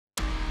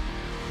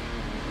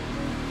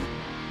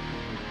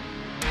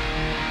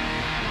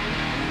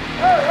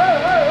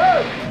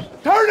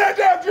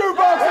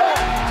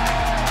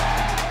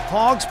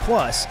Hogs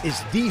Plus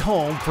is the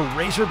home for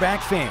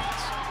Razorback fans.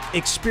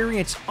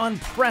 Experience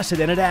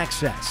unprecedented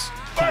access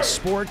to the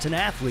sports and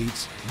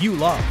athletes you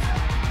love.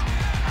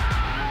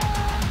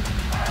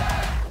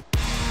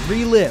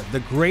 Relive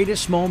the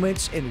greatest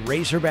moments in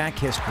Razorback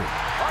history.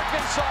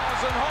 Arkansas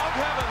is in hog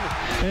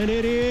heaven. And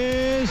it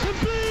is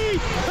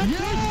complete!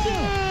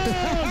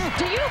 Yes!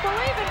 Do you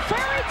believe in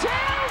fairy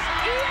tales?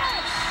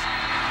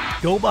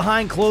 Yes! Go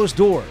behind closed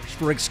doors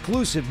for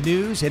exclusive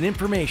news and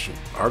information.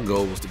 Our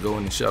goal was to go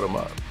in and shut them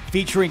up.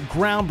 Featuring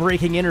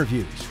groundbreaking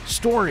interviews,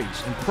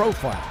 stories, and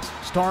profiles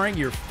starring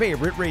your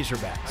favorite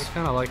Razorbacks. I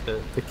kind of like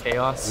the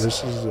chaos.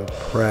 This is a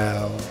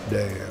proud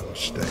damn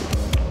state.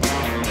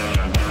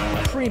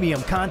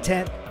 Premium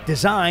content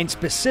designed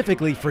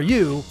specifically for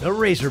you, the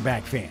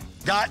Razorback fan.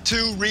 Got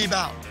to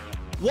rebound.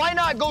 Why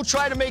not go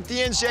try to make the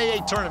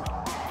NCAA tournament?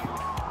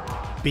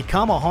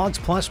 Become a Hogs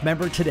Plus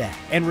member today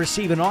and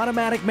receive an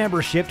automatic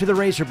membership to the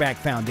Razorback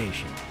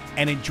Foundation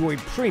and enjoy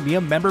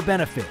premium member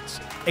benefits,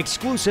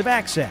 exclusive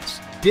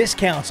access,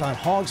 discounts on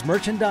Hogs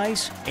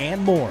merchandise,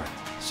 and more.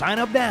 Sign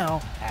up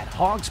now at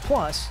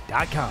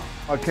hogsplus.com.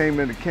 I came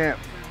into camp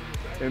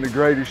in the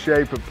greatest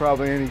shape of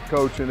probably any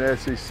coach in the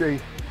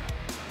SEC.